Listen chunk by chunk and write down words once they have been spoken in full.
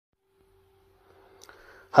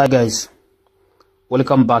Hi guys,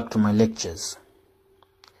 welcome back to my lectures.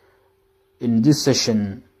 In this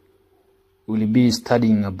session, we'll be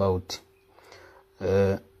studying about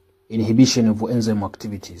inhibition of enzyme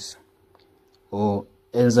activities or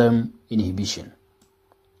enzyme inhibition.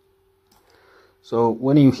 So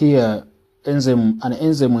when you hear an enzyme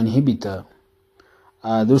inhibitor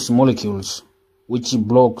are those molecules which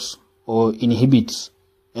blocks or inhibits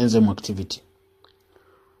enzyme activity.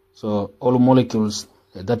 So all molecules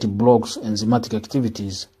that blocks enzymatic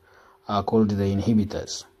activities are called the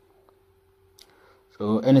inhibitors.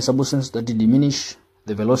 So any substance that diminish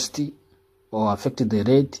the velocity or affect the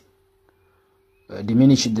rate,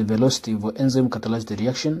 diminish the velocity of enzyme catalyzed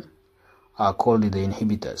reaction are called the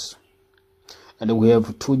inhibitors. And we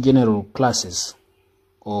have two general classes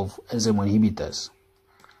of enzyme inhibitors.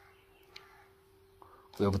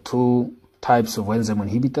 We have two types of enzyme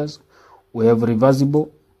inhibitors. We have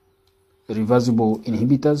reversible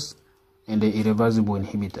inhibitors and the irreversible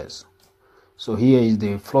inhibitors. So here is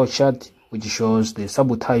the flow chart which shows the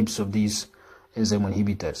subtypes of these enzyme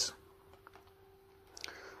inhibitors.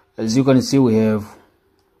 As you can see, we have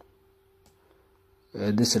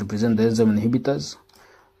this represents the enzyme inhibitors.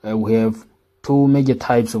 We have two major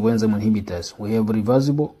types of enzyme inhibitors. We have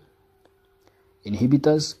reversible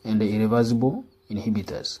inhibitors and the irreversible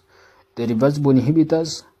inhibitors. The reversible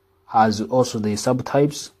inhibitors has also the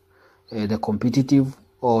subtypes, the competitive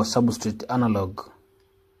or substrate analog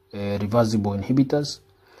reversible inhibitors.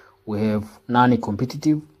 We have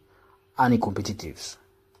non-competitive and competitives.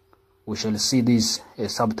 We shall see these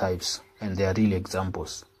subtypes and their real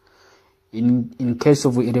examples. In case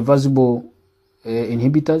of irreversible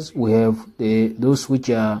inhibitors, we have those which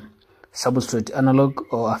are substrate analog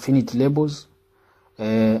or affinity labels,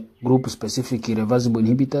 group specific irreversible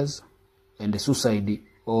inhibitors, and the suicide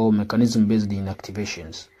or mechanism based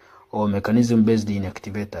inactivations or mechanism-based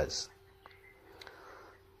inactivators.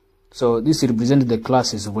 So this represents the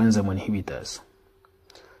classes of enzyme inhibitors.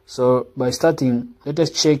 So by starting, let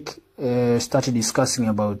us start discussing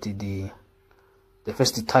about the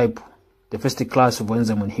first type, the first class of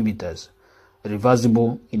enzyme inhibitors,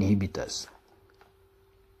 reversible inhibitors.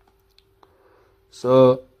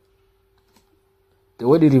 So the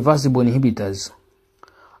word reversible inhibitors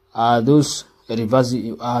are those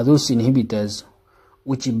inhibitors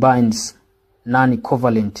which binds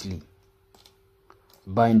non-covalently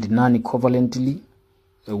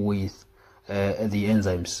with the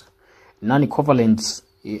enzymes.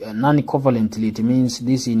 Non-covalently, it means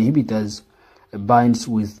these inhibitors binds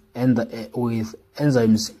with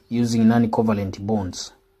enzymes using non-covalent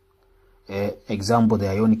bonds. Example, the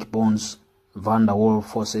ionic bonds, van der Waals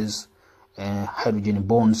forces, hydrogen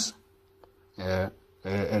bonds,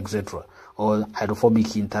 etc., or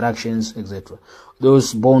hydrophobic interactions, etc.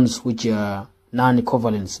 Those bonds which are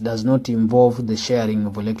non-covalent does not involve the sharing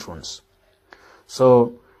of electrons.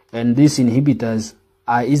 So, and these inhibitors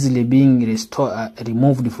are easily being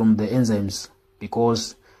removed from the enzymes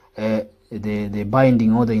because the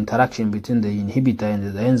binding or the interaction between the inhibitor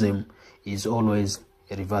and the enzyme is always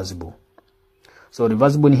reversible. So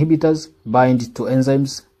reversible inhibitors bind to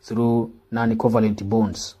enzymes through non-covalent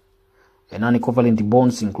bonds. Non-covalent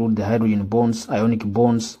bonds include the hydrogen bonds, ionic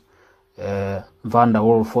bonds, van der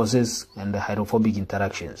Waals forces, and the hydrophobic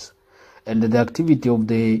interactions. And the activity of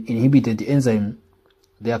the inhibited enzyme,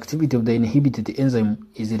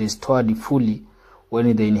 is restored fully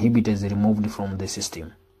when the inhibitor is removed from the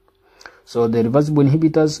system. So the reversible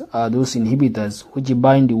inhibitors are those inhibitors which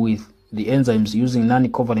bind with the enzymes using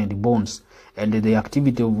non-covalent bonds, and the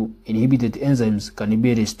activity of inhibited enzymes can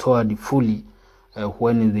be restored fully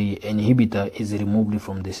when the inhibitor is removed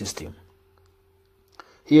from the system.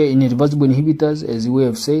 Here in reversible inhibitors, as we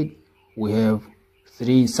have said, we have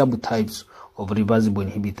three subtypes of reversible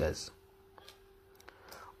inhibitors.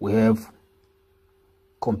 We have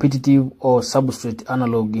competitive or substrate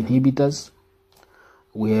analog inhibitors,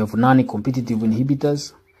 we have non-competitive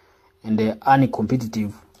inhibitors, and the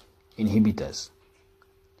uncompetitive inhibitors.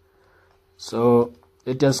 So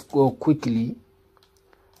let us go quickly.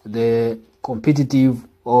 The competitive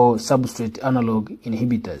or substrate analog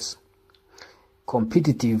inhibitors.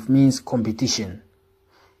 Competitive means competition.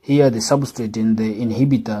 Here the substrate and the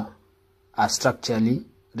inhibitor are structurally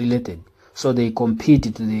related, so they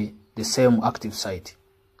compete to the same active site.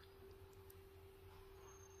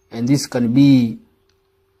 And this can be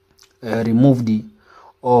removed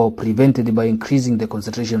or prevented by increasing the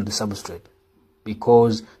concentration of the substrate,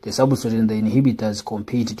 because the substrate and the inhibitors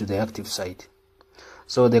compete to the active site.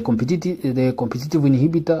 So the competitive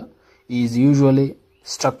inhibitor is usually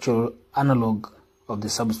structural analog of the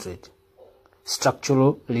substrate,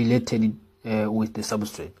 structural related with the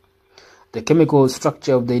substrate. The chemical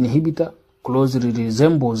structure of the inhibitor closely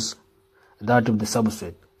resembles that of the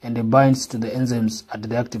substrate, and it binds to the enzymes at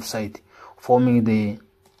the active site, forming the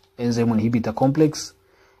enzyme inhibitor complex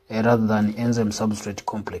rather than enzyme substrate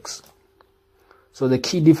complex. So the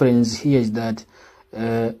key difference here is that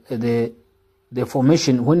the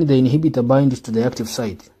formation, when the inhibitor binds to the active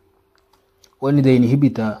site, when the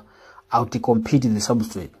inhibitor outcompetes the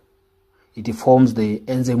substrate, it forms the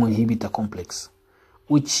enzyme inhibitor complex,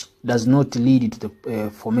 which does not lead to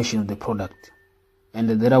the formation of the product, and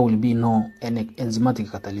there will be no enzymatic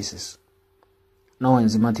catalysis, no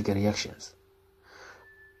enzymatic reactions.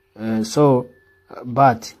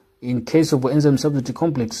 But in case of enzyme substrate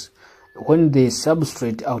complex, when the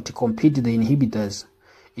substrate outcompetes the inhibitors,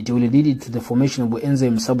 it will lead to the formation of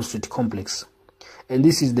enzyme substrate complex, and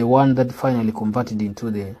this is the one that finally converted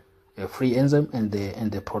into the free enzyme and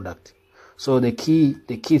the product. So the key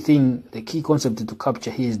concept to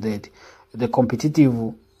capture here is that the competitive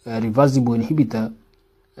reversible inhibitor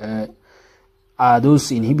are those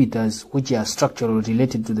inhibitors which are structurally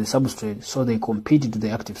related to the substrate, so they compete to the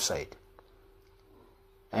active site,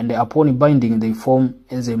 and upon binding they form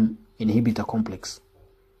enzyme inhibitor complex,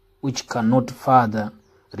 which cannot further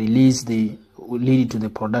lead to the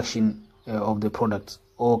production of the product,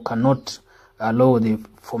 or cannot allow the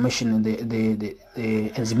formation of the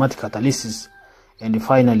enzymatic catalysis, and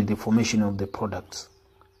finally the formation of the products.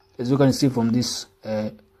 As you can see from this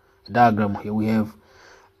diagram here, we have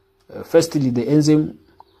firstly the enzyme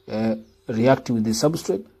react with the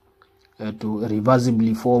substrate to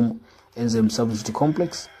reversibly form enzyme substrate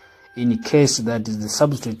complex, in case that the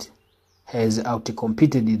substrate has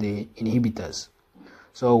outcompeted the inhibitors.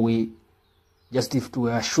 So we just have to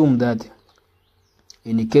assume that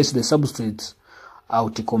in case the substrates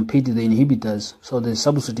outcompete the inhibitors, so the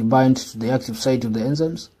substrate binds to the active site of the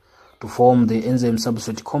enzymes to form the enzyme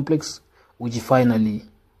substrate complex, which finally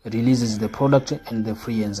releases the product and the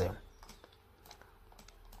free enzyme.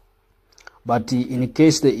 But in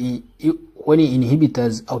case when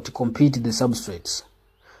inhibitors outcompete the substrates,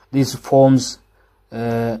 this forms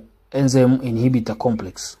enzyme inhibitor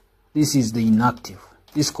complex. This is the inactive.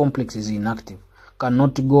 This complex is inactive,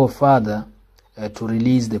 cannot go further to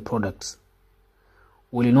release the products,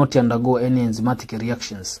 will not undergo any enzymatic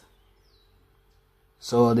reactions.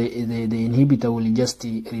 So the inhibitor will just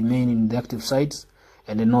remain in the active sites,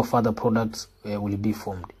 and no further products will be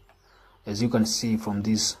formed, as you can see from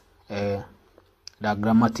this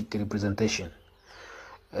diagrammatic representation.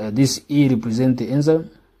 This E represents the enzyme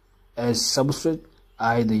as substrate,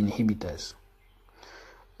 I the inhibitors.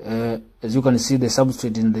 As you can see, the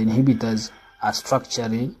substrate and the inhibitors are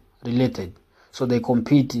structurally related, so they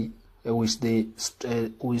compete with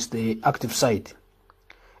the active site,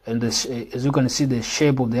 and as you can see, the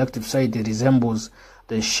shape of the active site resembles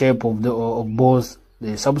the shape of both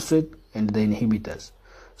the substrate and the inhibitors.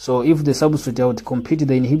 So if the substrate outcompete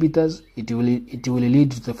the inhibitors, it will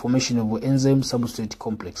lead to the formation of enzyme substrate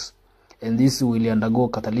complex, and this will undergo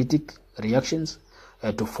catalytic reactions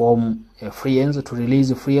to form a free enzyme, to release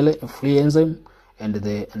a free enzyme and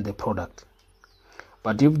the product.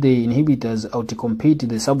 But if the inhibitors outcompete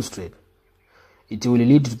the substrate, it will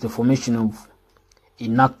lead to the formation of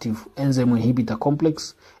inactive enzyme inhibitor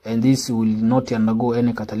complex, and this will not undergo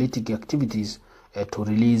any catalytic activities to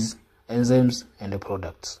release enzymes and the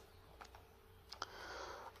products.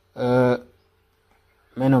 Many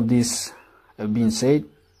of these have been said,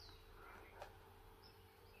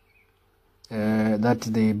 that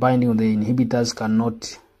the binding of the inhibitors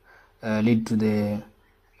cannot lead to the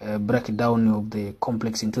breakdown of the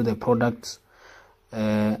complex into the products.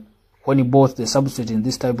 When both the substrate and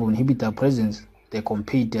this type of inhibitor are present, they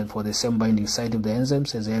compete for the same binding site of the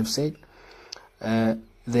enzymes, as I have said.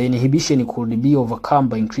 The inhibition could be overcome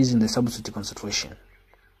by increasing the substrate concentration.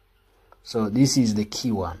 So this is the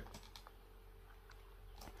key one.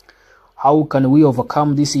 How can we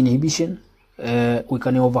overcome this inhibition? We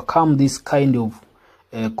can overcome this kind of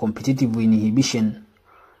competitive inhibition,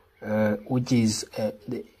 which is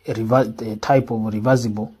the type of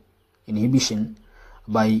reversible inhibition,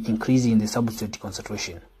 by increasing the substrate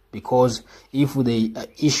concentration. Because if the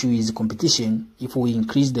issue is competition, if we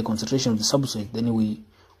increase the concentration of the substrate, then we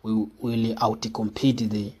will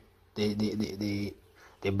outcompete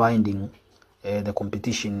the binding, the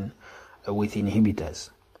competition with inhibitors.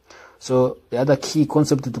 So the other key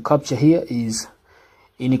concept to capture here is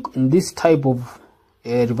in this type of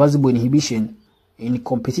reversible inhibition, in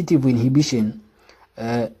competitive inhibition,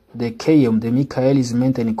 the Km, the Michaelis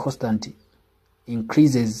Menten constant,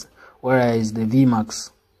 increases, whereas the Vmax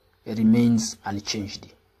remains unchanged.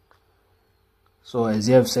 So as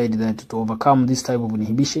you have said, that to overcome this type of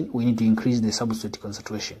inhibition, we need to increase the substrate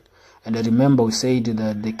concentration. And remember, we said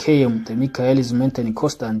that the Km, the Michaelis-Menten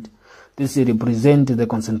constant, this represents the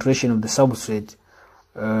concentration of the substrate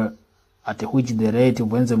at which the rate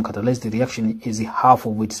of enzyme catalyzed reaction is half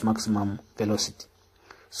of its maximum velocity.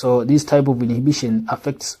 So this type of inhibition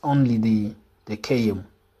affects only the Km,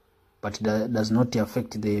 but does not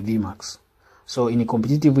affect the Vmax. So in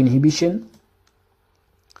competitive inhibition,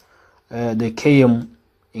 the Km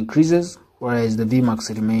increases, whereas the Vmax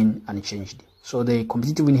remain unchanged. So the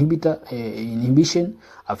competitive inhibition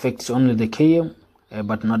affects only the Km,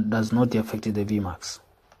 but does not affect the Vmax.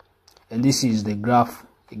 And this is the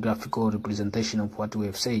graphical representation of what we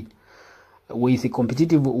have said. With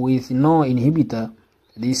no inhibitor,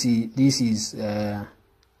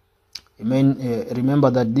 remember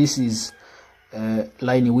that this is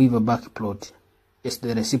Lineweaver back plot. It's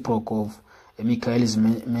the reciprocal of a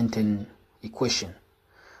Michaelis-Menten equation.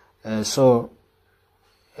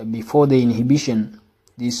 Before the inhibition,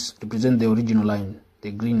 this represents the original line,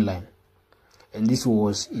 the green line, and this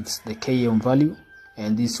was the Km value,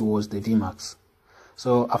 and this was the Vmax.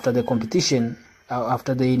 So after the competition,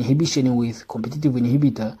 after the inhibition with competitive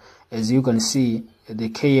inhibitor, as you can see, the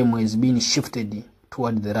Km has been shifted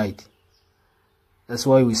toward the right. That's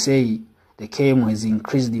why we say the Km has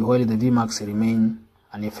increased while the Vmax remain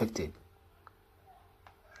unaffected.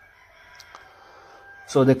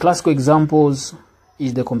 So the classical examples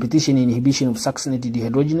is the competition inhibition of succinated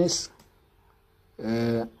dehydrogenase,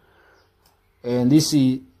 and this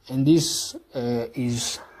is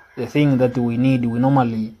the thing that we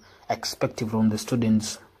normally expect from the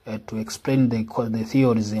students to explain the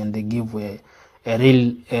theories, and they give real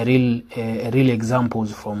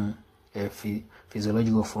examples from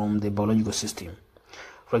physiological, from the biological system.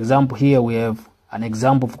 For example, here we have an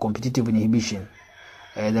example of competitive inhibition,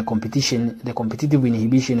 the competitive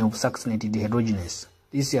inhibition of succinated dehydrogenase.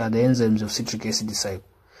 These are the enzymes of citric acid cycle,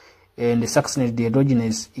 and the succinated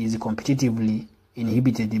dehydrogenase is competitively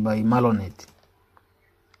inhibited by malonate.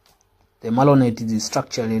 The malonate is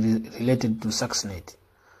structurally related to succinate.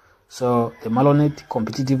 So the malonate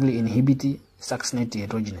competitively inhibits succinated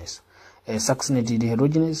dehydrogenase. Succinated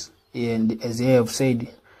dehydrogenase, and as I have said,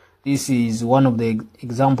 this is one of the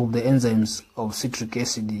examples of the enzymes of citric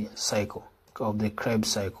acid cycle, of the Krebs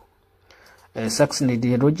cycle. Succinated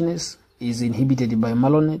dehydrogenase is inhibited by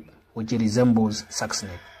malonate, which resembles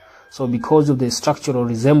succinate. So because of the structural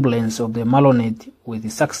resemblance of the malonate with the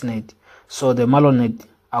succinate, so the malonate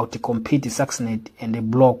outcompete succinate and they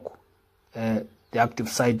block the active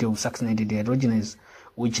site of succinated dehydrogenase,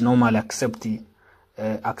 which normally accept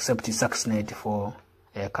succinate for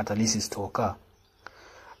catalysis to occur.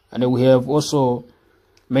 And we have also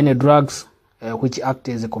many drugs which act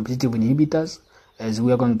as competitive inhibitors, as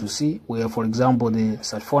we are going to see. We have, for example, the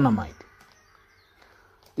sulfonamide.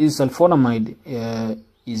 This sulfonamide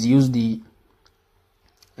is used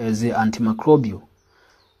as an antimicrobial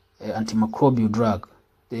drug.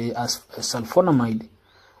 The sulfonamide,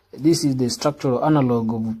 this is the structural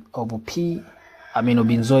analog of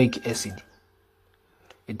p-aminobenzoic acid.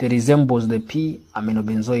 It resembles the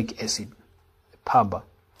p-aminobenzoic acid, PABA.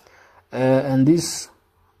 And this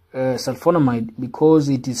sulfonamide, because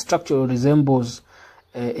it is structurally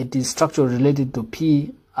related to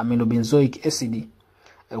p-aminobenzoic acid,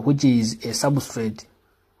 which is a substrate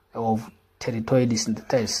of teratoid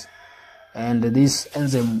synthase, and this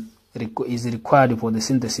enzyme is required for the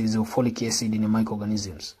synthesis of folic acid in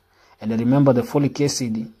microorganisms. And remember, the folic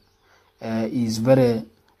acid is very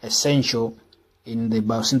essential in the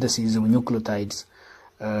biosynthesis of nucleotides.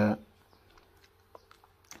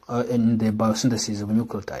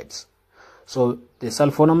 So the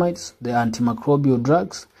sulfonamides, the antimicrobial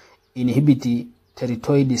drugs, inhibit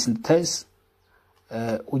teratoid synthase,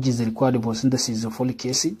 which is required for synthesis of folic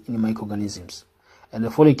acid in microorganisms. And the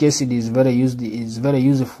folic acid is very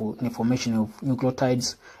useful in formation of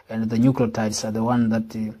nucleotides, and the nucleotides are the one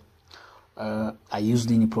that are used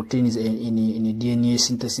in proteins, in DNA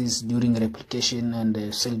synthesis during replication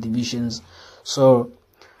and cell divisions. So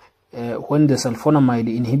when the sulfonamide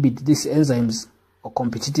inhibit these enzymes, or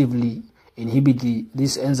competitively inhibit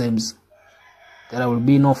these enzymes, there will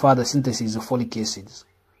be no further synthesis of folic acids.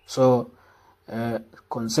 So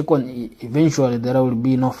consequently, eventually there will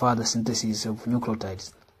be no further synthesis of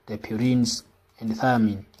nucleotides, the purines and the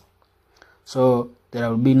thiamine. So there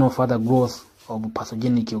will be no further growth of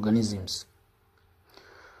pathogenic organisms.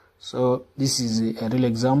 So this is a real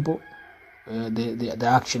example, the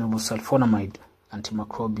action of sulfonamide,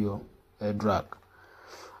 antimicrobial drug.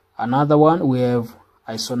 Another one, we have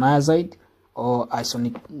isoniazide or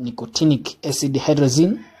isonicotinic acid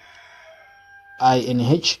hydrazine.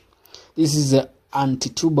 INH. This is an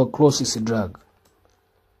anti-tuberculosis drug.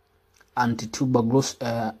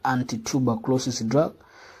 Anti-tuberculosis drug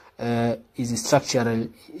is structurally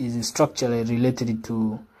related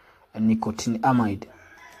to nicotinamide.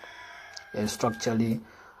 Structurally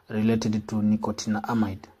related to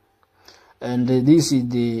nicotinamide, and this is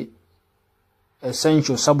the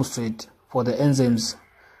essential substrate for the enzymes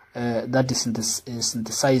that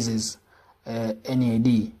synthesizes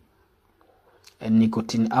NAD and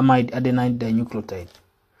nicotinamide adenine dinucleotide.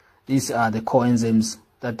 These are the coenzymes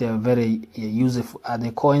that are very useful. Are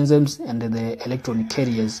the coenzymes and the electron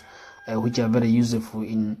carriers which are very useful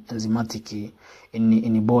in enzymatic in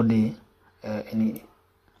the body,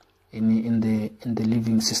 in the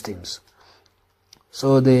living systems.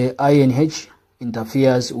 So the INH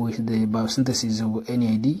interferes with the biosynthesis of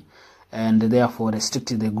NAD and therefore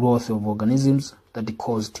restricts the growth of organisms that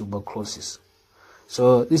cause tuberculosis.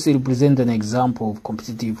 So this represents an example of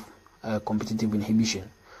competitive inhibition.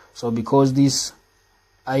 So because this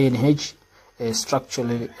INH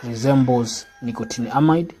structurally resembles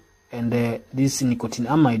nicotinamide, and this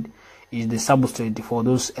nicotinamide is the substrate for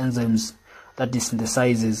those enzymes that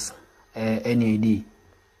synthesizes NAD,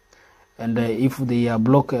 and if they are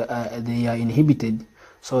they are inhibited,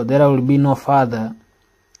 so there will be no further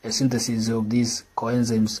synthesis of these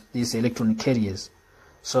coenzymes, these electron carriers.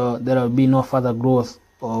 So there will be no further growth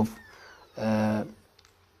of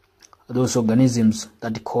those organisms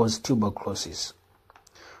that cause tuberculosis.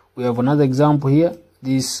 We have another example here.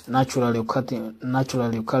 This naturally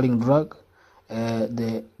occurring drug,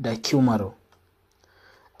 the dicumarol.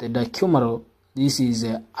 The dicumarol, this is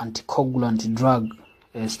an anticoagulant drug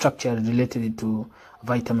structure related to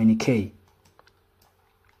vitamin K.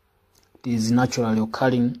 It is naturally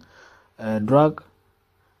occurring drug,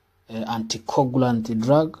 anticoagulant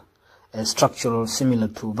drug, structural similar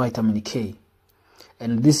to vitamin K,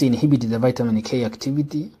 and this inhibits the vitamin K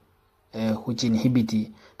activity, which inhibits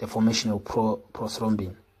the formation of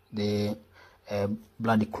prothrombin, the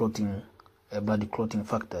blood clotting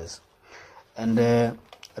factors. And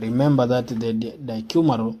remember that the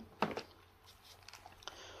dicumarol,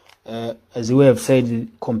 as we have said,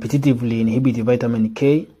 competitively inhibits vitamin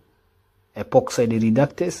K epoxide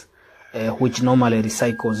reductase, which normally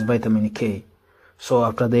recycles vitamin K. So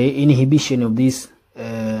after the inhibition of this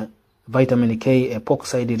vitamin K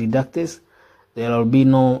epoxide reductase, there will be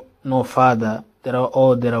no further, there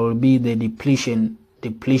will be the depletion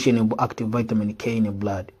of active vitamin K in the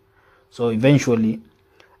blood. So eventually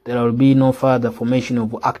there will be no further formation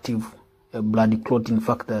of active blood clotting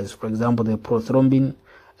factors, for example the prothrombin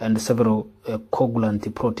and several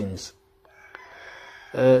coagulant proteins.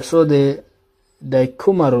 So the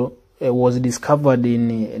dicumarol was discovered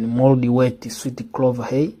in moldy wet sweet clover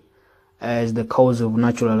hay as the cause of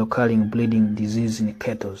naturally occurring bleeding disease in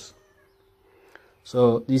cattle.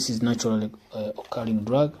 So this is naturally occurring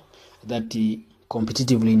drug that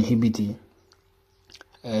competitively inhibits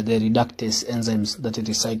the reductase enzymes that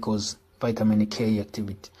recycles vitamin K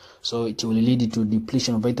activity. So it will lead to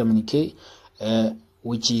depletion of vitamin K,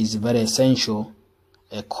 which is very essential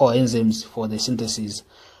coenzymes for the synthesis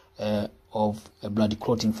of blood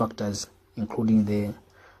clotting factors, including the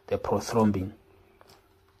prothrombin.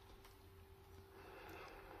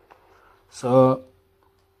 So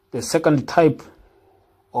the second type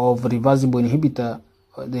of reversible inhibitor,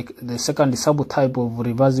 the second subtype of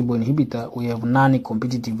reversible inhibitor, we have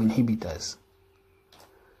non-competitive inhibitors.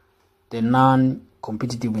 The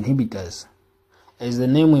non-competitive inhibitors, as the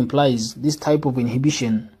name implies, this type of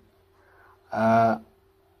inhibition,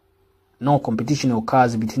 no competition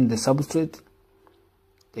occurs between the substrate.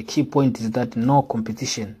 The key point is that no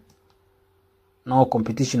competition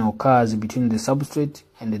occurs between the substrate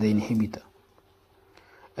and the inhibitor.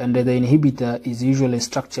 And the inhibitor is usually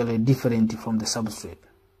structurally different from the substrate.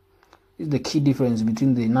 This is the key difference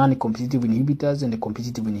between the non-competitive inhibitors and the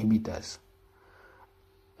competitive inhibitors.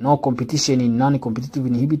 No competition in non-competitive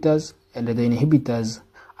inhibitors, and the inhibitors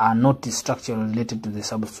are not structurally related to the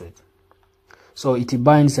substrate. So it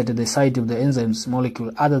binds at the site of the enzyme's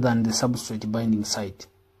molecule other than the substrate binding site.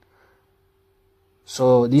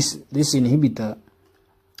 So this inhibitor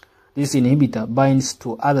binds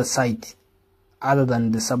to other site other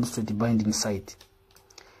than the substrate binding site,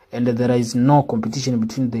 and there is no competition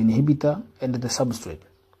between the inhibitor and the substrate.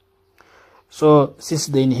 So since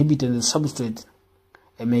the inhibitor and the substrate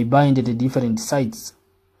may bind at different sites,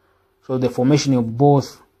 so the formation of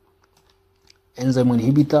both enzyme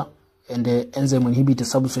inhibitor and the enzyme inhibitor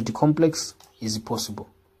substrate complex is possible.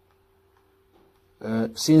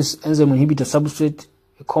 Since enzyme inhibitor substrate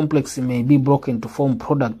complex may be broken to form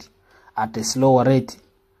product at a slower rate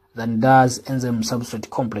than does enzyme substrate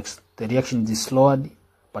complex. The reaction is slowed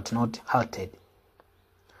but not halted.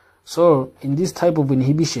 So in this type of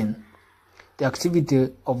inhibition, the activity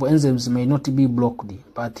of enzymes may not be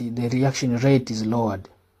blocked, but the reaction rate is lowered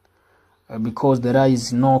because there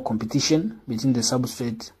is no competition between the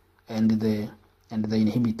substrate and the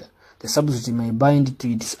inhibitor. The substrate may bind to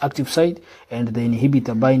its active site and the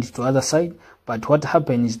inhibitor binds to other side, but what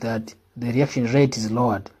happens is that the reaction rate is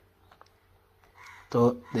lowered.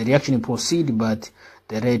 So the reaction proceeds, but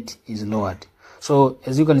the rate is lowered. So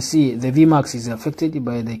as you can see, the Vmax is affected,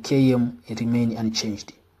 by the Km it remains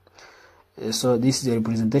unchanged. So this is a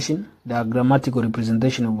representation, diagrammatical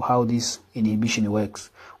representation of how this inhibition works.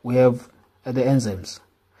 We have the enzymes.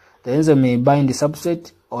 The enzyme may bind the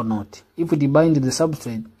substrate or not. If it binds the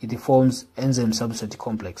substrate, it forms enzyme substrate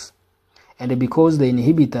complex. And because the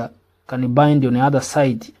inhibitor can bind on the other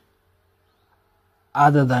side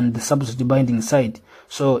other than the substrate binding site,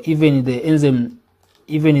 so even the enzyme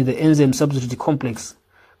substrate complex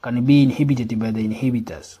can be inhibited by the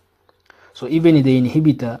inhibitors. So even the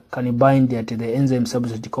inhibitor can bind at the enzyme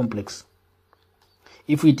substrate complex.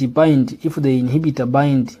 If the inhibitor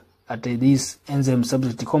binds at this enzyme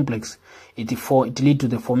substrate complex, it leads to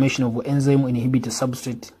the formation of enzyme inhibitor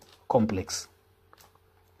substrate complex.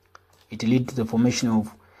 It leads to the formation of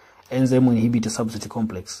enzyme inhibitor substrate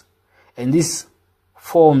complex, and this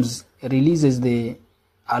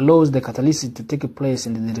allows the catalysis to take place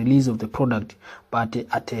and the release of the product, but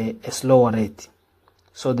at a slower rate.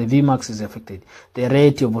 So the Vmax is affected. The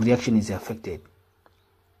rate of reaction is affected.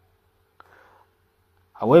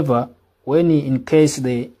 However, when in case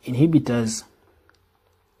the inhibitors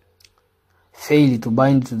fail to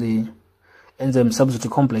bind to the enzyme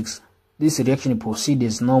substrate complex, this reaction proceeds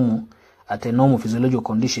as normal at a normal physiological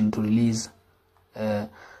condition to release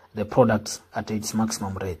the products at its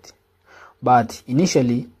maximum rate. But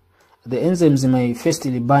initially, the enzymes may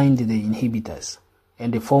firstly bind the inhibitors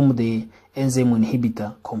and form the enzyme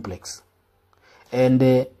inhibitor complex. And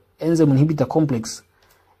the enzyme inhibitor complex,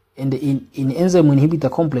 and in enzyme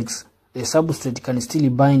inhibitor complex, the substrate can still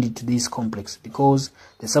bind to this complex because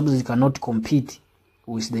the substrate cannot compete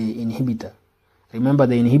with the inhibitor. Remember,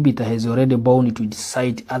 the inhibitor has already bound to its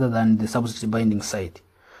site other than the substrate binding site.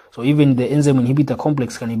 So even the enzyme inhibitor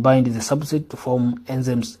complex can bind the substrate to form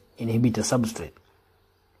enzymes inhibitor substrate.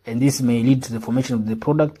 And this may lead to the formation of the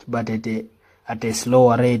product, but at a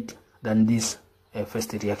slower rate than this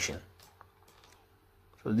first reaction.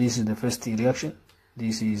 So this is the first reaction.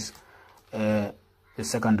 This is the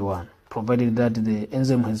second one, provided that the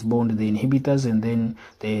enzyme has bound the inhibitors and then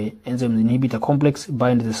the enzyme inhibitor complex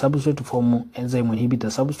bind the substrate to form enzyme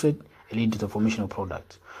inhibitor substrate and lead to the formation of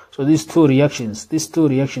product. So these two reactions,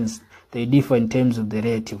 they differ in terms of the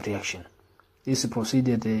rate of reaction. This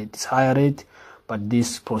proceeded at its higher rate, but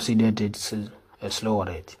this proceeded at a slower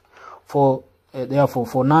rate. Therefore,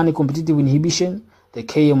 for non-competitive inhibition, the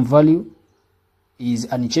Km value is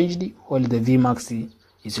unchanged while the Vmax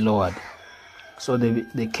is lowered. So the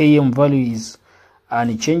Km value is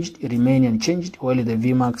unchanged, remain unchanged, while the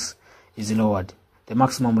Vmax is lowered. The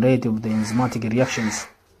maximum rate of the enzymatic reactions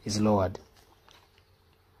is lowered.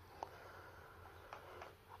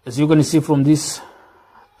 As you can see from this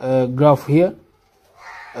graph here,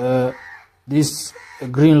 this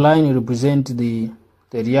green line represents the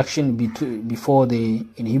reaction before the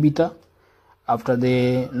inhibitor. After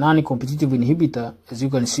the non-competitive inhibitor, as you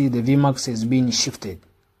can see, the Vmax has been shifted.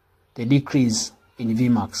 The decrease in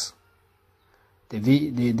Vmax. The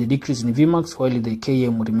decrease in Vmax while the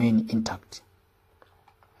Km remain intact.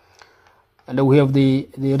 And we have the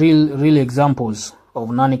real examples of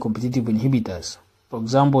non-competitive inhibitors. For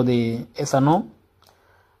example, the ethanol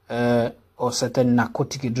or certain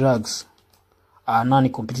narcotic drugs are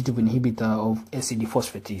non-competitive inhibitor of acid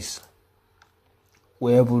phosphatase.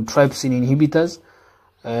 We have trypsin inhibitors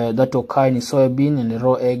that occur in soybean and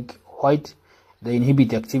raw egg white. They inhibit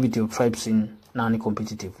the activity of trypsin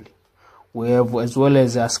non-competitively. We have, as well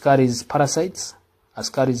as Ascaris parasites,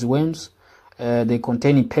 Ascaris worms. They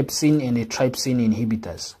contain pepsin and trypsin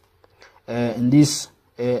inhibitors. And these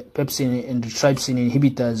pepsin and trypsin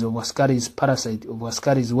inhibitors of Ascaris parasite, of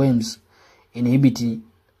Ascaris worms, inhibit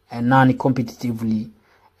non-competitively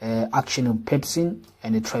action of pepsin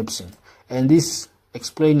and trypsin. And this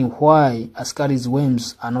explaining why Ascaris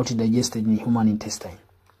worms are not digested in human intestine.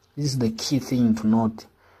 This is the key thing to note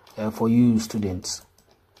for you students.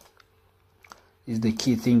 This is the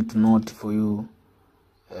key thing to note for you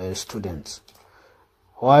students.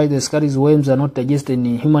 Why the Ascaris worms are not digested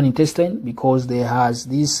in human intestine? Because they have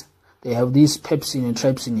these pepsin and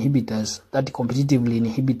trypsin inhibitors that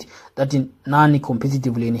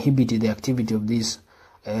non-competitively inhibit the activity of these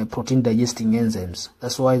protein digesting enzymes.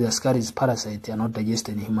 That's why the Ascaris parasites are not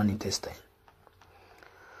digested in human intestine.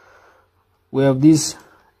 We have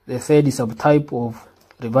the third subtype of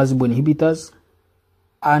reversible inhibitors,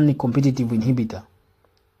 uncompetitive inhibitor.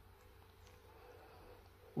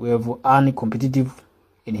 We have uncompetitive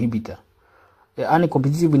inhibitor. The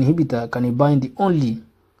uncompetitive inhibitor can bind only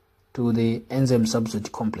to the enzyme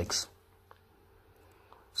substrate complex.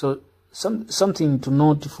 So something to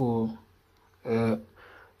note for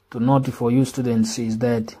you students is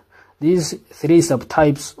that these three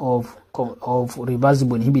subtypes of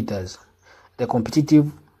reversible inhibitors, the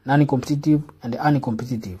competitive, non-competitive, and the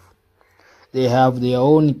uncompetitive, they have their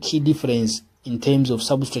own key difference in terms of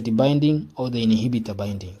substrate binding or the inhibitor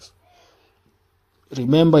bindings.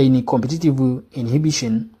 Remember, in competitive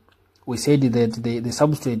inhibition, we said that the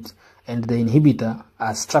substrate and the inhibitor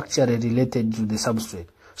are structurally related to the substrate,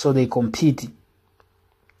 so they compete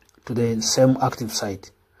to the same active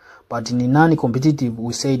site. But in non-competitive,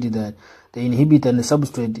 we said that the inhibitor and the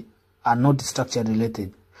substrate are not structurally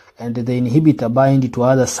related, and the inhibitor bind to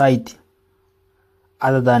other site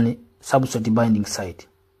other than substrate binding site,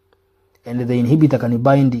 and the inhibitor can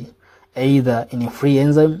bind either in a free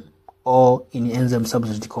enzyme or in enzyme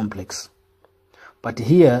substrate complex. But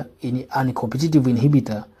here, in uncompetitive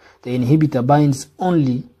inhibitor, the inhibitor binds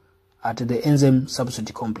only at the enzyme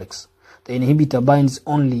substrate complex. The inhibitor binds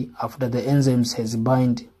only after the enzymes has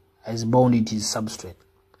bound its substrate.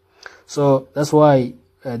 So that's why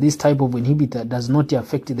this type of inhibitor does not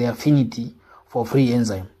affect the affinity for free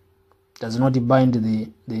enzyme, does not bind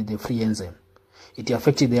the free enzyme. It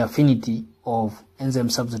affects the affinity of enzyme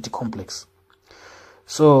substrate complex.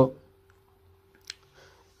 So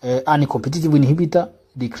uncompetitive inhibitor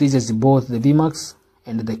decreases both the Vmax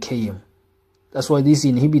and the Km. That's why this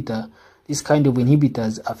kind of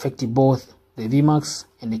inhibitors affect both the Vmax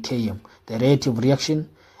and the Km, the rate of reaction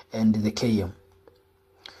and the Km.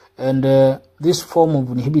 And this form of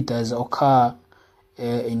inhibitors occur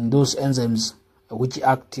in those enzymes which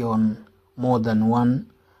act on more than one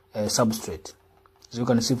substrate. As you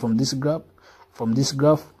can see from this graph,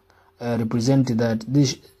 represent that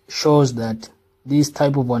this shows that this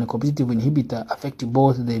type of uncompetitive inhibitor affect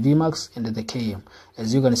both the Vmax and the Km.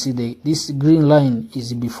 As you can see, this green line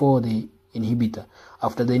is before the inhibitor.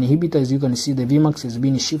 After the inhibitor, as you can see, the Vmax has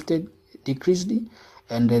been shifted, decreased,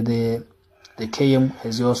 and the Km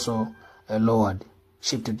has also lowered,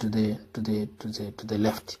 shifted to the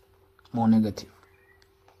left, more negative.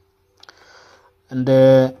 And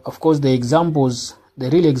of course, the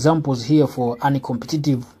real examples here for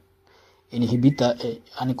uncompetitive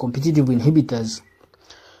inhibitors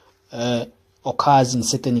occurs in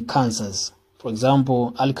certain cancers. For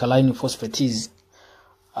example, alkaline phosphatase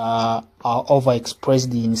are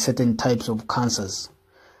overexpressed in certain types of cancers,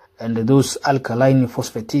 and those alkaline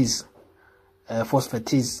phosphatase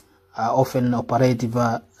are often operate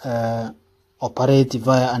via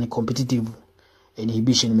uncompetitive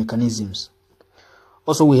inhibition mechanisms.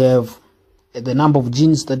 Also, we have the number of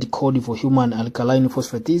genes that code for human alkaline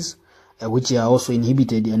phosphatase, which are also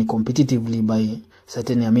inhibited uncompetitively by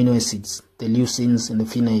certain amino acids, the leucines and the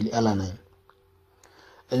phenylalanine.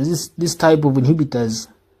 And this type of inhibitors,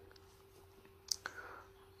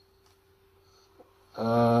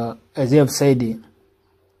 as I have said,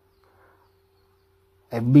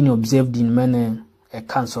 have been observed in many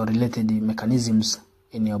cancer-related mechanisms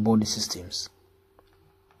in your body systems.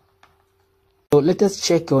 So let us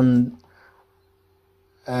check on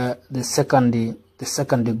the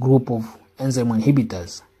second group of enzyme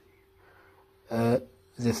inhibitors. The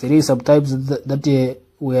three subtypes that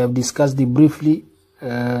we have discussed briefly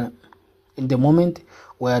in the moment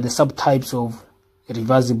were the subtypes of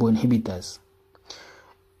reversible inhibitors.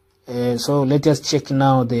 So let us check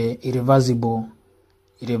now the irreversible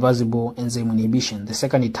enzyme inhibition, the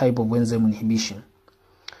second type of enzyme inhibition.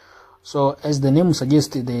 So as the name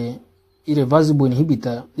suggests, the irreversible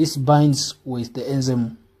inhibitor, this binds with the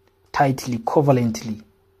enzyme tightly covalently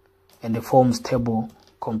and forms stable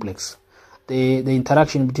complex. The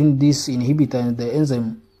interaction between this inhibitor and the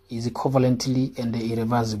enzyme is covalently and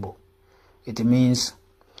irreversible. It means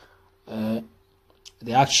the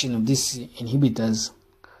action of these inhibitors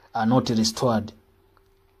are not restored.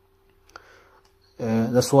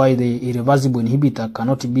 That's why the irreversible inhibitor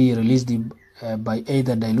cannot be released by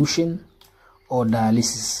either dilution or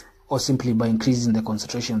dialysis, or simply by increasing the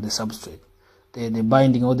concentration of the substrate. The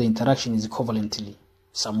binding or the interaction is covalently.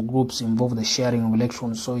 Some groups involve the sharing of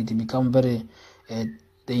electrons, so it become the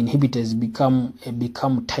inhibitors become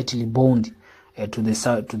tightly bound to the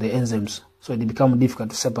enzymes, so it becomes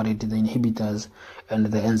difficult to separate the inhibitors and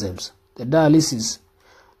the enzymes. The dialysis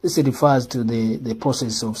This refers to the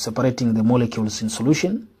process of separating the molecules in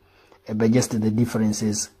solution by just the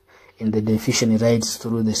differences in the deficient rates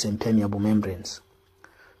through the semi-permeable membranes.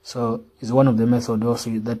 So it's one of the methods also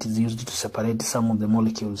that is used to separate some of the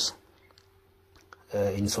molecules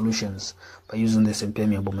in solutions by using the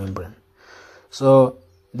semi-permeable membrane. So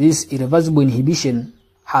this irreversible inhibition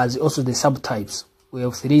has also the subtypes. We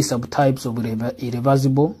have 3 subtypes of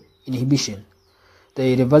irreversible inhibition.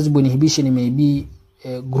 The irreversible inhibition may be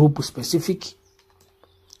group specific,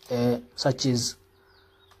 such as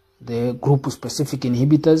the group specific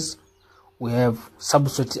inhibitors. We have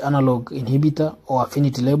substrate analog inhibitor or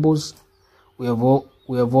affinity labels. We have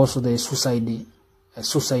also the suicide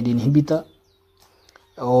inhibitor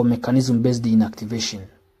or mechanism based inactivation.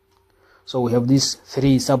 So we have these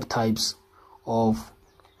 3 subtypes of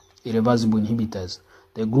irreversible inhibitors: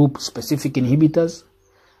 the group specific inhibitors,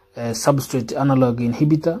 substrate analog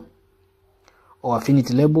inhibitor or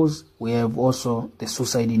affinity labels. We have also the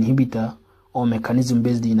suicide inhibitor or mechanism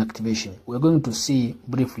based inactivation. We're going to see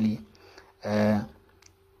briefly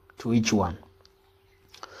to each one.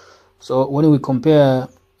 So when we compare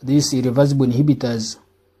these irreversible inhibitors,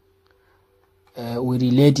 we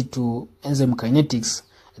relate it to enzyme kinetics.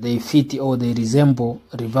 They fit or they resemble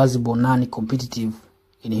reversible non-competitive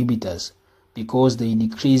inhibitors because they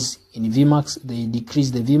decrease in Vmax, they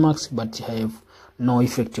decrease the Vmax but have no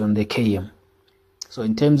effect on the Km. So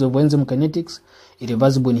in terms of enzyme kinetics,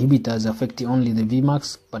 irreversible inhibitors affect only the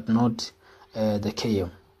Vmax but not the Km.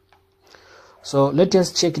 So let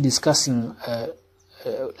us check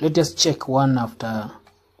one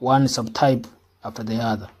subtype after the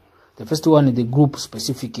other. The first one is the group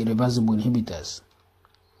specific irreversible inhibitors.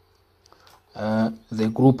 The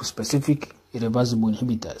group specific irreversible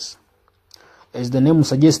inhibitors. As the name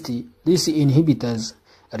suggests, these inhibitors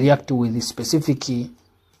react with specific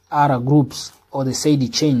R groups or the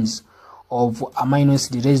side chains of amino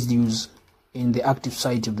acid residues in the active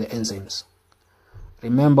site of the enzymes.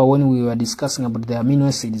 Remember when we were discussing about the amino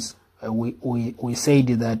acids, we said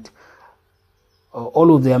that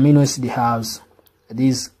all of the amino acids has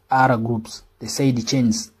these R groups, the side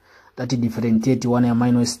chains that differentiate one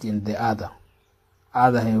amino acid and the other.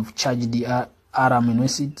 Other have charged R amino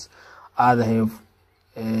acids, other have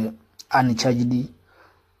uncharged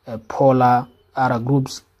polar R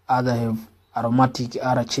groups, other have aromatic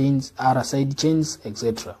R chains, R side chains,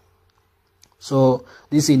 etc. So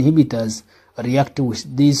these inhibitors react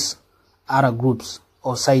with these R groups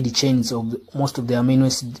or side chains of most of the amino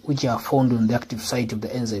acids which are found on the active site of the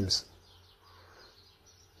enzymes,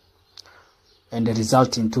 and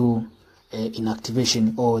result into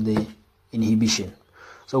inactivation or the inhibition.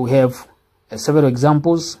 So we have several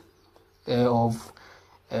examples of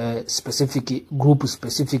group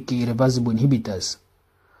specific irreversible inhibitors.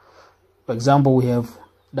 For example, we have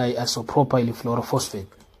diisopropyl fluorophosphate.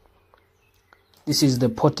 This is the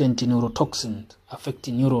potent neurotoxin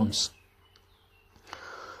affecting neurons.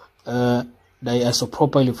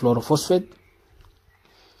 Diisopropyl fluorophosphate.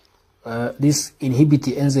 This inhibits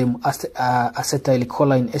enzyme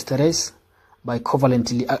acetylcholine esterase by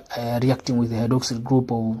covalently reacting with the hydroxyl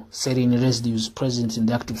group of serine residues present in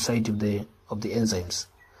the active site of the enzymes.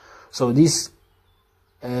 So this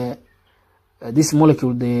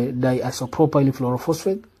molecule, the diisopropyl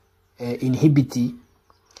fluorophosphate,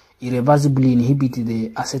 irreversibly inhibit the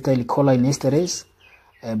acetylcholine esterase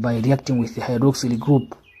by reacting with the hydroxyl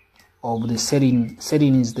group of the serine.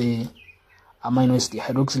 Serine is the amino acid,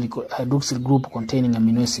 hydroxyl group containing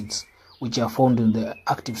amino acids which are found in the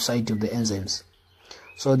active site of the enzymes.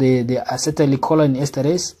 So the acetylcholine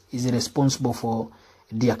esterase is responsible for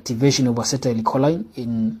deactivation of acetylcholine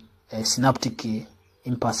in synaptic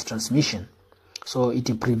impulse transmission. So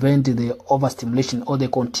it prevents the overstimulation or the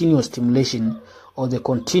continuous stimulation or the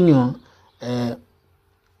continual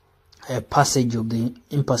passage of the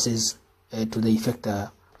impulses to the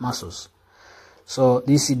effector muscles. So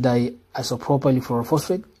this diisopropyl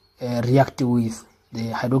fluorophosphate react with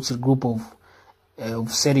the hydroxyl group of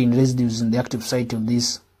serine residues in the active site of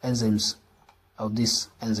these enzymes.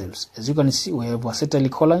 As you can see, we have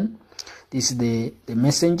acetylcholine. This is the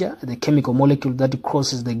messenger, the chemical molecule that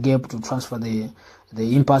crosses the gap to transfer the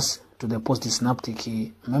impulse to the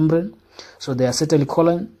postsynaptic membrane. So the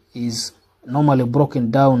acetylcholine is normally broken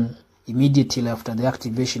down immediately after the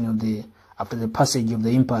activation of after the passage of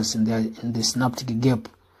the impulse in the synaptic gap.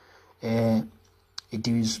 It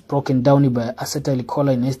is broken down by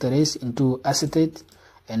acetylcholine esterase into acetate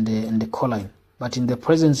and the choline. But in the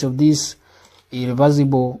presence of this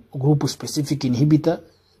irreversible group-specific inhibitor,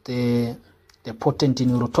 the potent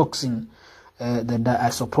neurotoxin, the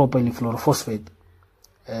diisopropyl fluorophosphate,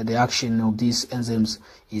 the action of these enzymes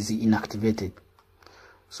is inactivated.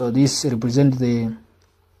 So this represents the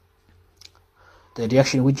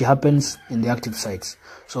reaction which happens in the active sites.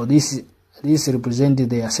 So this represents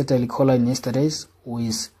the acetylcholine esterase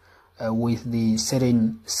with the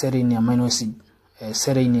serine amino acid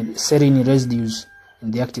serine residues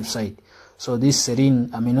in the active site. So this serine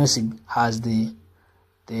amino acid has the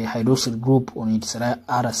hydroxyl group on its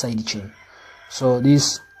other side chain. So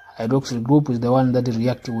this hydroxyl group is the one that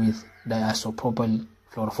reacts with diisopropyl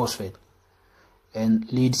fluorophosphate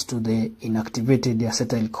and leads to the inactivated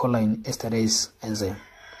acetylcholine esterase enzyme.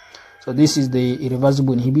 So this is the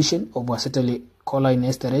irreversible inhibition of acetylcholine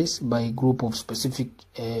esterase by group specific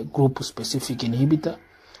inhibitor,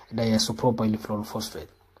 diisopropyl fluorophosphate.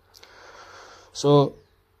 So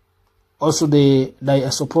also the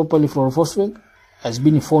diisopropyl fluorophosphate has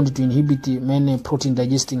been found to inhibit many protein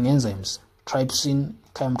digesting enzymes, trypsin,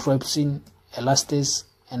 chymotrypsin, elastase,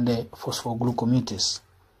 and phosphoglucosamidase.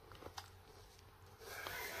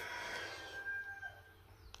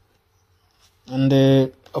 And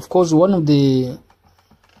of course, one of the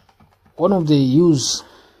use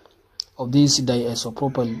of this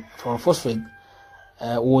diisopropyl fluorophosphate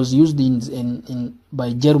was used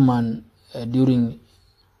by German during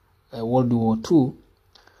World War II,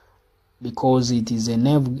 because it is a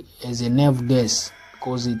nerve gas,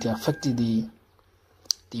 because it affected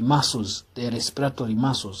the muscles, the respiratory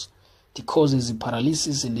muscles. It causes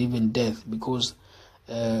paralysis and even death, because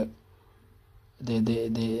the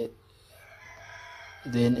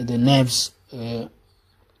nerves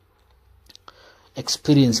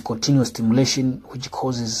experience continuous stimulation, which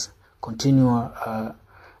causes continual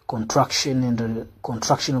contraction and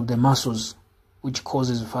contraction of the muscles, which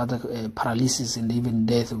causes further paralysis and even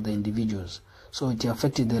death of the individuals. So it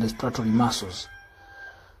affected the respiratory muscles.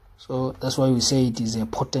 So that's why we say it is a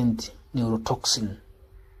potent neurotoxin.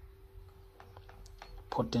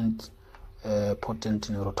 Potent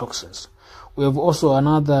neurotoxins. We have also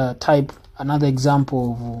another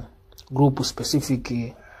example of group-specific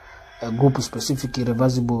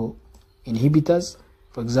irreversible inhibitors.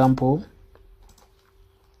 For example,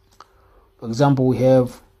 we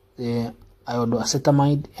have the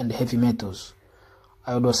iodoacetamide and heavy metals.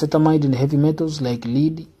 Iodoacetamide and heavy metals like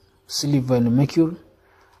lead, silver, and mercury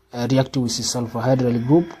react with the sulfur-hydryl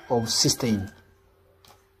group of cysteine.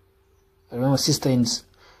 Remember, cysteine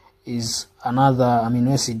is another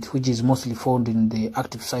amino acid which is mostly found in the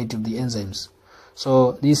active site of the enzymes.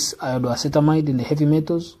 So this iodoacetamide and the heavy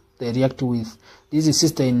metals, they react with this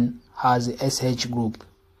cysteine has a SH group,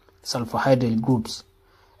 sulfur-hydryl groups.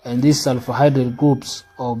 And these sulfur-hydryl groups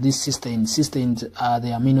of these cysteines are the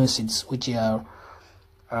amino acids which are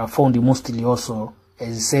found mostly also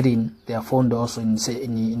as serine. They are found also in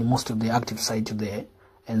most of the active sites of the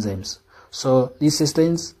enzymes. So these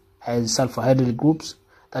cysteines has sulfur-hydryl groups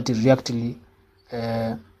that is reacting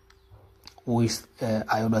with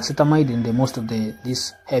iodoacetamide and most of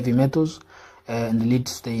these heavy metals, and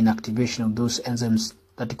leads to the inactivation of those enzymes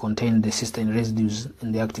that contain the cysteine residues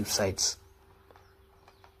in the active sites.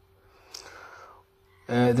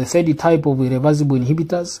 The third type of irreversible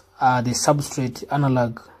inhibitors are the substrate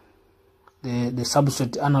analog, the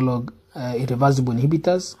substrate analog irreversible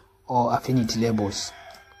inhibitors or affinity labels.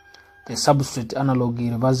 The substrate analog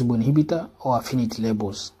irreversible inhibitor or affinity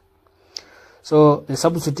labels. So the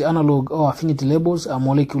substrate analog or affinity labels are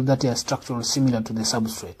molecules that are structurally similar to the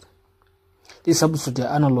substrate. This substrate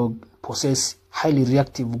analog possess highly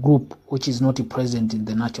reactive group which is not present in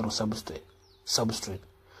the natural substrate.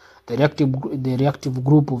 The reactive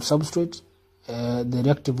group of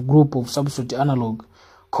substrate analog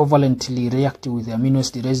covalently react with the amino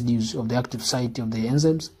acid residues of the active site of the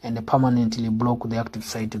enzymes and permanently block the active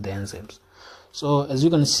site of the enzymes. So as you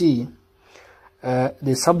can see, the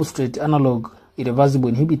substrate analog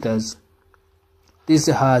irreversible inhibitors, this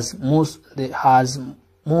has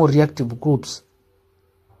more reactive groups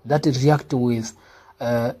that react with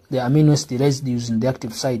the amino acid residues in the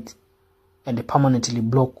active site and permanently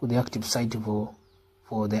block the active site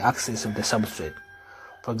for the access of the substrate.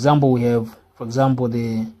 For example, we have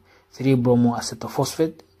the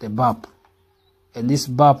 3-bromoacetophosphate, the BAP, and this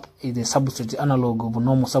BAP is the substrate analog of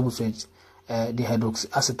normal substrate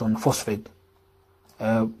dihydroxyacetone phosphate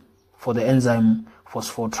for the enzyme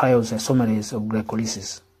phosphotryptophan of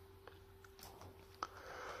glycolysis.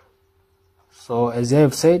 So as I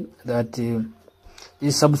have said that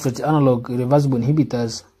these substrate analog irreversible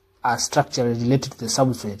inhibitors are structurally related to the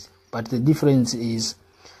substrate, but the difference is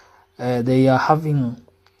they are having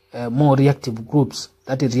more reactive groups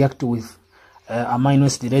that react with amino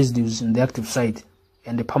acid residues in the active site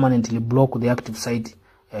and permanently block the active site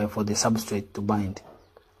for the substrate to bind.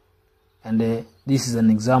 And this is an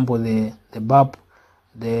example, the BAP,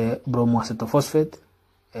 the bromoacetophosphate,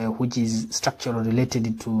 which is structurally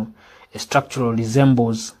related to structural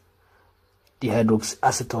resembles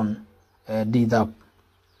dihydroxyacetone, DDAP.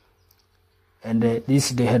 And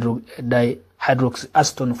this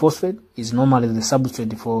dihydroxyacetone phosphate is normally the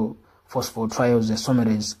substrate for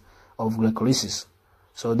phosphotryptophan of glycolysis.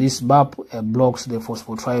 So this BAP blocks the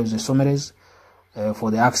phosphotryptophan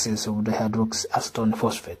for the access of the dihydroxyacetone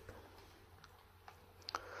phosphate.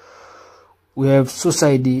 We have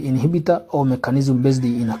suicide inhibitor or mechanism-based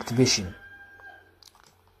inactivation.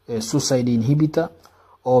 Suicide inhibitor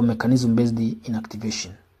or mechanism-based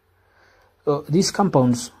inactivation. These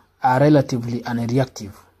compounds are relatively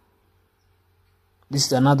unreactive. This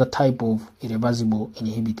is another type of irreversible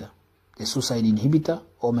inhibitor, the suicide inhibitor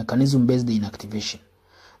or mechanism-based inactivation.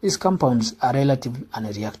 These compounds are relatively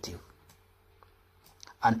unreactive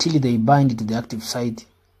until they bind to the active site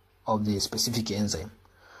of the specific enzyme.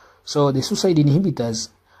 So the suicide inhibitors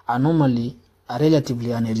are relatively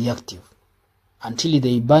unreactive until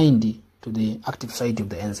they bind to the active site of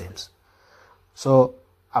the enzymes. So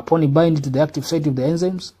upon binding to the active site of the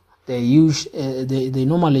enzymes, they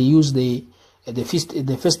normally use the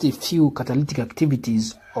first few catalytic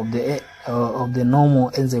activities of the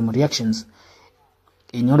normal enzyme reactions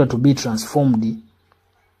in order to be transformed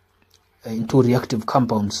into reactive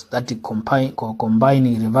compounds that combine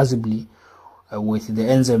irreversibly with the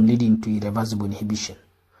enzyme, leading to irreversible inhibition.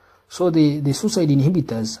 So the suicide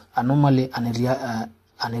inhibitors are normally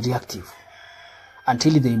unreactive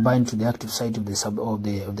until they bind to the active site of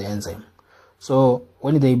the enzyme. So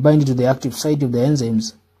when they bind to the active site of the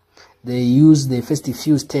enzymes, they use the first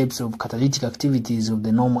few steps of catalytic activities of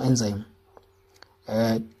the normal enzyme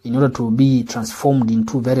in order to be transformed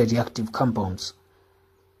into very reactive compounds.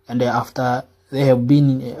 And after they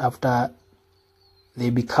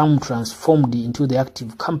become transformed into the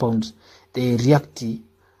active compounds, they react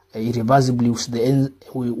irreversibly with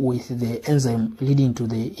the enzyme, leading to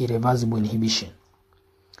the irreversible inhibition.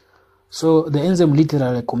 So the enzyme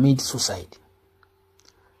literally commits suicide.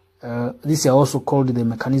 These are also called the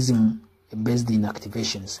mechanism-based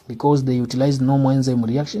inactivations because they utilize normal enzyme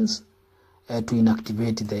reactions to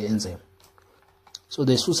inactivate the enzyme. So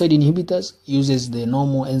the suicide inhibitors uses the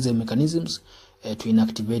normal enzyme mechanisms to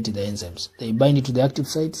inactivate the enzymes. They bind to the active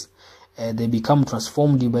sites, they become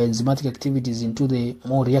transformed by enzymatic activities into the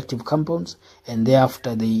more reactive compounds, and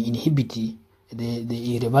thereafter they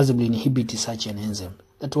irreversibly inhibit such an enzyme.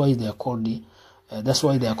 That's why they are called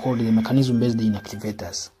the mechanism-based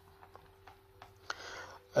inactivators.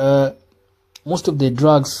 Most of the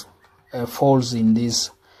drugs falls in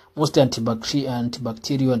this. Most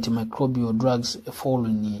antibacterial, antimicrobial drugs fall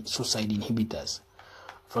in suicide inhibitors.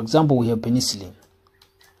 For example, we have penicillin.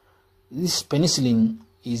 This penicillin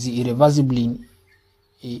is an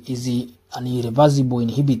irreversible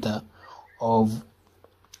inhibitor of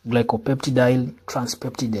glycopeptidyl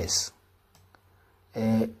transpeptidase.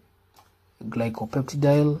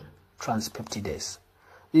 Glycopeptidyl transpeptidase.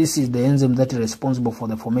 This is the enzyme that is responsible for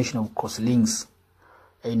the formation of cross-links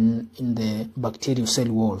in the bacterial cell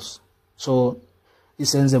walls. So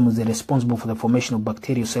this enzyme is responsible for the formation of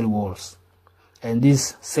bacterial cell walls, and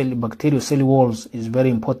this bacterial cell walls is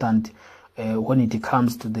very important when it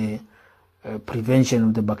comes to the prevention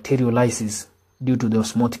of the bacterial lysis due to the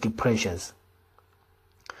osmotic pressures.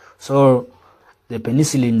 So the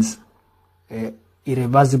penicillins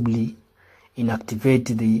irreversibly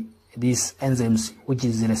inactivate these enzymes, which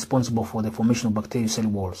is responsible for the formation of bacterial cell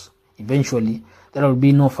walls. Eventually, there will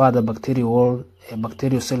be no further bacterial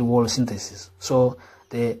cell wall synthesis. So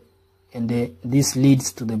this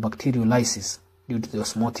leads to the bacterial lysis due to the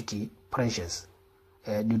osmotic pressures.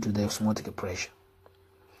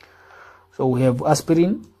 So we have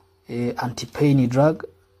aspirin, anti-pain drug.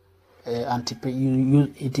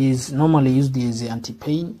 It is normally used as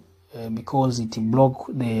anti-pain because it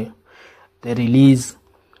blocks the release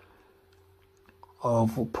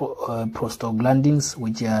of prostaglandins,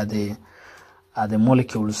 which are the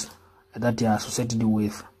molecules that are associated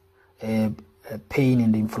with pain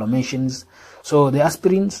and inflammations. So the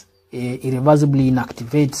aspirins irreversibly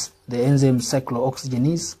inactivates the enzyme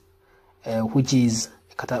cyclooxygenase, which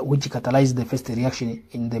catalyzes the first reaction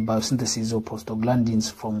in the biosynthesis of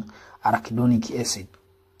prostaglandins from arachidonic acid.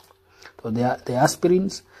 So the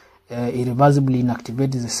aspirins irreversibly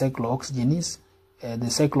inactivate the cyclooxygenase. The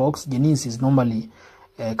cyclooxygenase is normally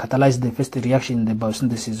catalyzes the first reaction in the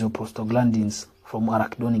biosynthesis of prostaglandins from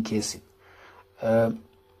arachidonic acid.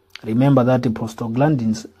 Remember that the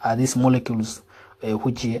prostaglandins are these molecules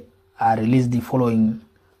which are released following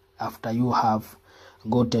after you have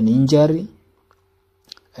got an injury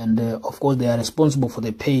and of course they are responsible for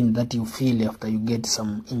the pain that you feel after you get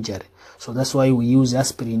some injury. So that's why we use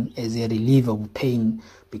aspirin as a relief of pain,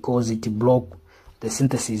 because it blocks the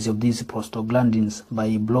synthesis of these prostaglandins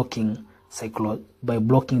by blocking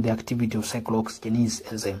the activity of cyclooxygenase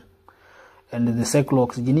enzyme. And the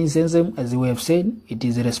cyclooxygenase enzyme, as we have said, it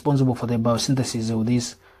is responsible for the biosynthesis of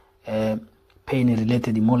these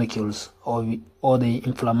pain-related molecules, or the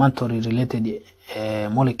inflammatory-related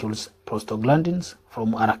molecules, prostaglandins,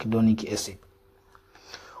 from arachidonic acid.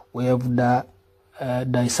 We have the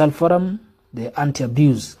disulfiram, the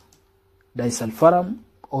anti-abuse. Disulfiram,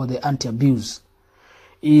 or the anti-abuse,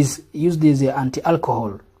 is used as an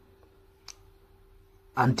anti-alcohol,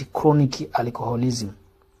 anti-chronic alcoholism.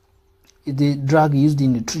 The drug used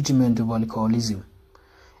in the treatment of alcoholism,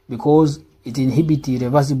 because it inhibits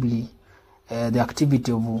irreversibly the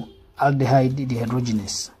activity of aldehyde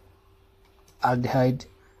dehydrogenase. And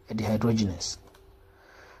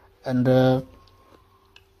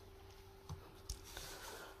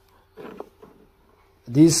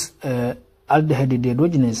this aldehyde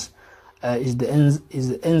dehydrogenase is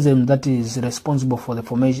the enzyme that is responsible for the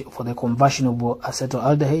conversion of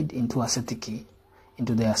acetaldehyde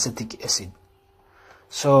into the acetic acid.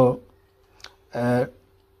 So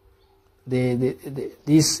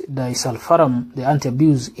this disulfiram, the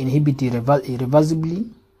anti-abuse, inhibits irreversibly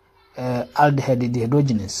aldehyde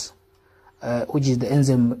dehydrogenase, which is the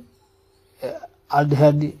enzyme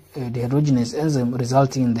aldehyde dehydrogenase enzyme,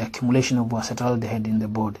 resulting in the accumulation of acetaldehyde in the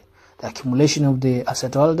body. The accumulation of the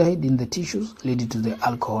acetaldehyde in the tissues leads to the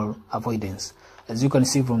alcohol avoidance, as you can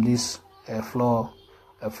see from this flow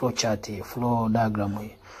chart here, flow diagram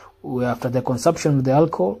here. After the consumption of the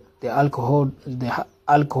alcohol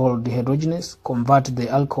dehydrogenase convert the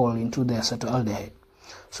alcohol into the acetaldehyde.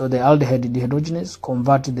 So the aldehyde dehydrogenase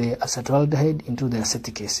convert the acetaldehyde into the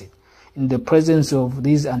acetic acid. In the presence of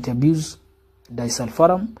this anti-abuse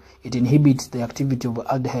disulfiram, it inhibits the activity of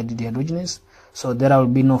aldehyde dehydrogenase, so there will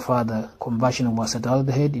be no further conversion of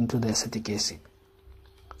acetaldehyde into the acetic acid.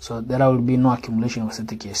 So there will be no accumulation of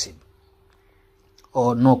acetic acid,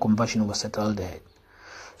 or no conversion of acetaldehyde.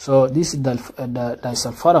 So this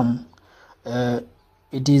disulfiram,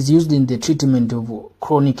 it is used in the treatment of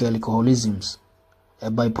chronic alcoholisms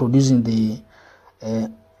by producing the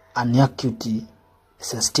acute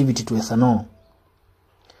sensitivity to ethanol,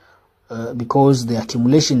 because the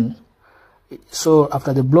accumulation. So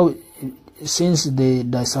after the block, since the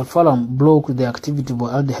disulfiram block the activity of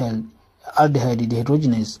aldehyde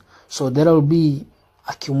dehydrogenase, so there will be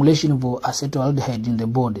accumulation of acetaldehyde in the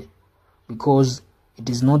body, because it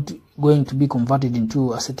is not going to be converted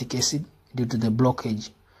into acetic acid due to the blockage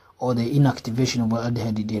or the inactivation of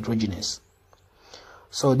aldehyde dehydrogenase.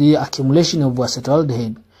 So the accumulation of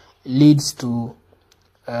acetaldehyde leads to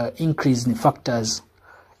increase in factors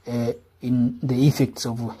in the effects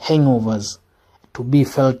of hangovers to be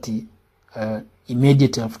felt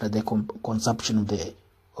immediately after the consumption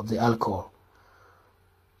of the alcohol.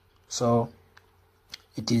 So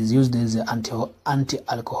it is used as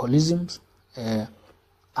anti-alcoholism,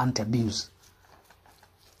 anti-abuse,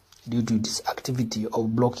 due to this activity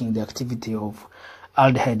of blocking the activity of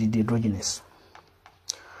aldehyde dehydrogenase.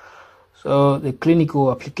 So the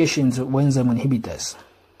clinical applications of enzyme inhibitors.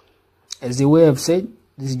 As we have said,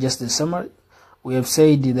 this is just a summary. We have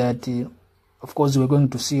said that, of course, we're going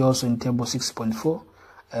to see also in table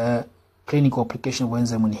 6.4 clinical application of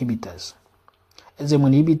enzyme inhibitors. Enzyme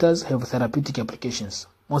inhibitors have therapeutic applications.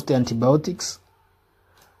 Most antibiotics,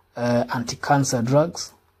 anti-cancer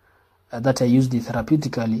drugs that are used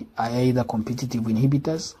therapeutically are either competitive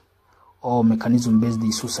inhibitors or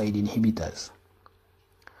mechanism-based suicide inhibitors.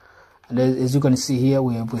 And as you can see here,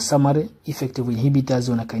 we have a summary: effective inhibitors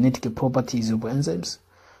on the kinetic properties of enzymes.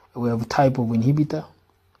 We have type of inhibitor,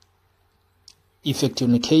 effect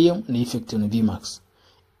on the Km, and effect on the Vmax.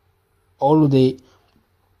 All the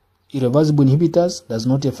irreversible inhibitors does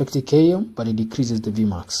not affect the Km, but it decreases the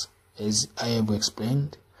Vmax, as I have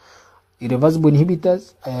explained. Irreversible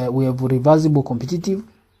inhibitors, we have reversible competitive,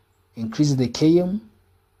 increases the Km,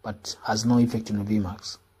 but has no effect on the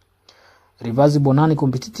Vmax. Reversible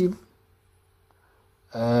non-competitive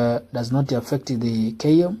does not affect the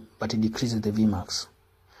Km, but it decreases the Vmax.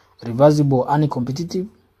 Reversible uncompetitive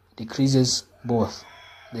decreases both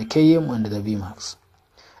the Km and the Vmax.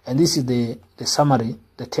 And this is the summary,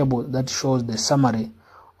 the table that shows the summary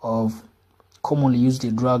of commonly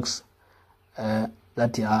used drugs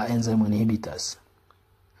that are enzyme inhibitors.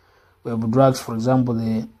 We have drugs, for example,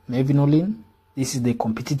 the mevinolin. This is the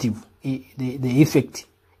competitive, the effect,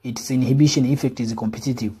 its inhibition effect is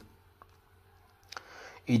competitive.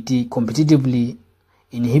 It competitively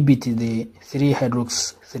inhibit the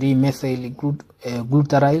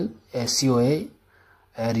 3-methyl-glutaryl CoA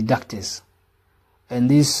reductase, and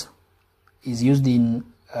this is used in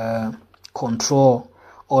control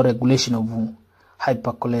or regulation of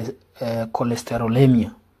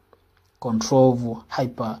hypercholesterolemia, control of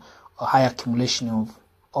high accumulation of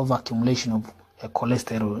overaccumulation of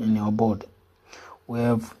cholesterol in your body. We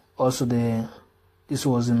have also this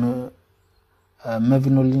was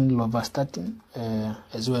mevinolin lovastatin,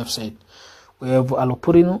 as we have said. We have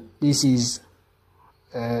allopurinol. This is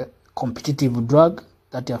a competitive drug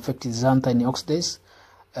that affects xanthine oxidase,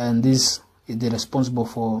 and this is responsible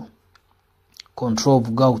for control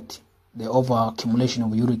of gout, the over-accumulation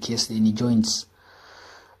of uric acid in the joints.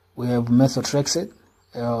 We have methotrexate.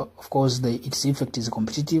 Of course, its effect is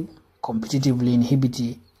competitively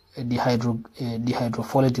inhibit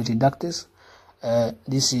dehydrofolate reductase.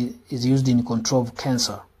 This is used in control of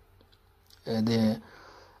cancer, the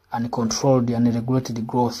uncontrolled and unregulated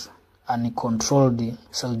growth, uncontrolled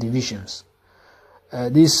cell divisions.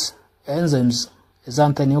 These enzymes,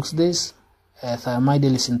 xanthine oxidase,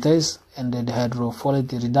 thiamidal synthase, and the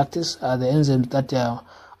dehydrofolate reductase, are the enzymes that are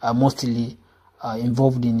mostly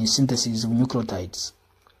involved in the synthesis of nucleotides.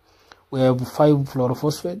 We have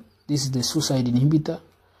 5-fluorophosphate. This is the suicide inhibitor.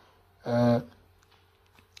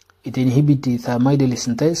 It inhibits thiamidal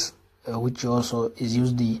synthase, which also is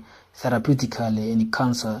used therapeutically in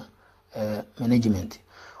cancer management.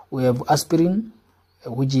 We have aspirin,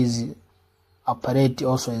 which is operates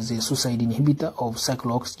also as a suicide inhibitor of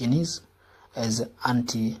cyclooxygenase, as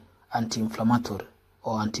anti-inflammatory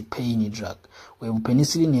or anti-pain drug. We have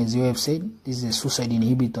penicillin, as you have said. This is a suicide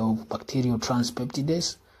inhibitor of bacterial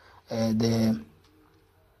transpeptidase, the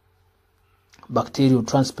bacterial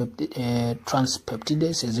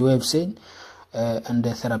transpeptidase, as we have said, and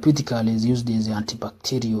therapeutically is used as an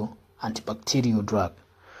antibacterial drug.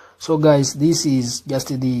 So guys, this is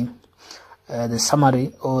just the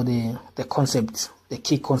summary or the concepts, the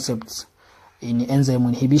key concepts in enzyme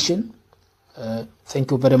inhibition.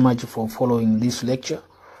 Thank you very much for following this lecture,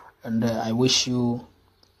 and I wish you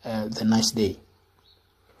the nice day.